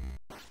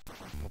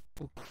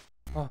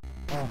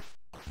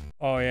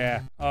 Oh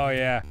yeah. Oh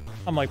yeah.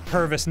 I'm like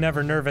Purvis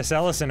Never Nervous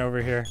Ellison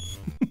over here.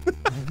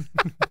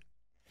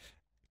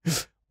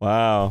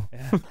 Wow.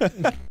 Yeah.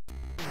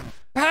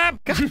 Pop!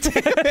 God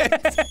damn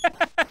it!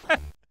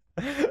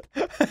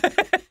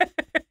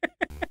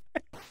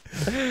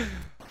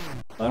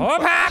 Oh,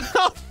 pop!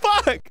 Oh,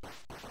 fuck!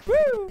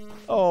 Woo!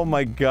 Oh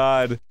my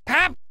god.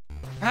 Pop!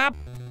 Pop!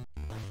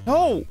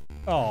 No!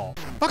 Oh.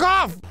 Fuck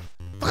off!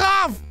 Fuck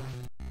off!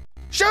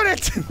 Shoot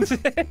it!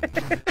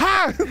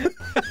 Ha!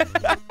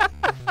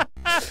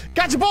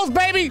 Got you both,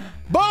 baby!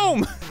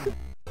 Boom!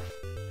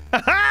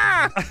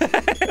 Ha!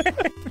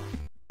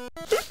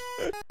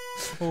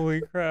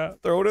 Holy crap.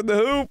 Throw it in the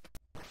hoop.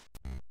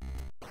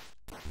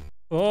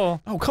 Oh.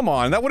 Oh, come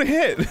on. That would have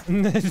hit.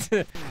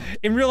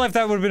 In real life,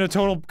 that would have been a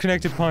total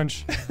connected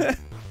punch.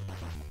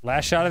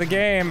 Last shot of the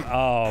game.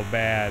 Oh,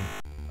 bad.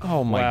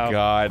 Oh my Wow.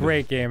 god.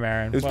 Great game,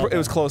 Aaron. It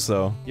was close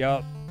though.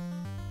 Yup.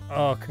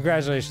 Oh,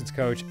 congratulations,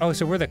 coach. Oh,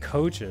 so we're the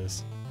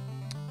coaches.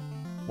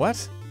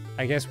 What?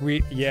 I guess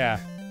yeah.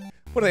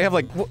 What do they have,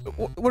 like,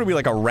 what are we,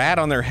 like a rat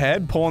on their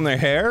head pulling their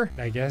hair?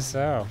 I guess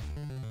so.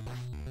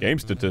 Game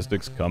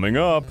statistics coming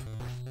up.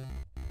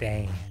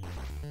 Dang.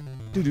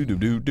 I love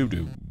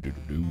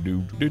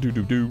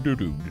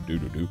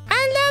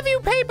you,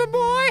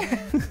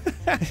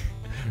 Paperboy!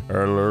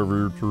 I love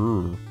you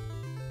too.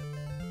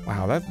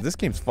 Wow, this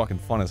game's fucking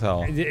fun as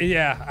hell.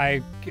 Yeah,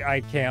 I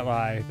can't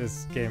lie.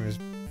 This game is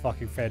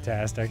fucking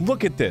fantastic.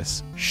 Look at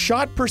this.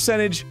 Shot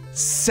percentage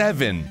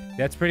 7.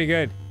 That's pretty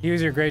good. He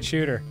was your great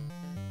shooter.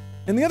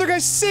 And the other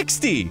guy's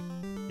 60.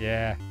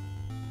 Yeah.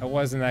 That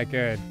wasn't that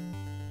good.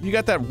 You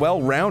got that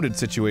well-rounded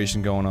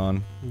situation going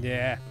on.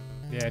 Yeah.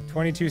 Yeah,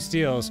 22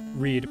 steals,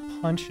 read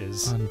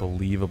punches.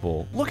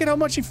 Unbelievable. Look at how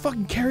much you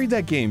fucking carried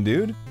that game,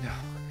 dude.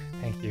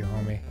 Thank you,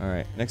 homie.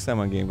 Alright, next time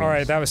on GameGrumps.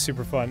 Alright, that was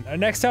super fun.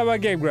 Next time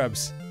on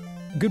GameGrumps.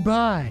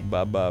 Goodbye.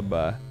 Bye bye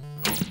bye.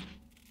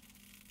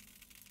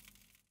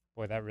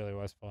 Boy, that really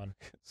was fun.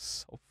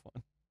 So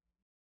fun.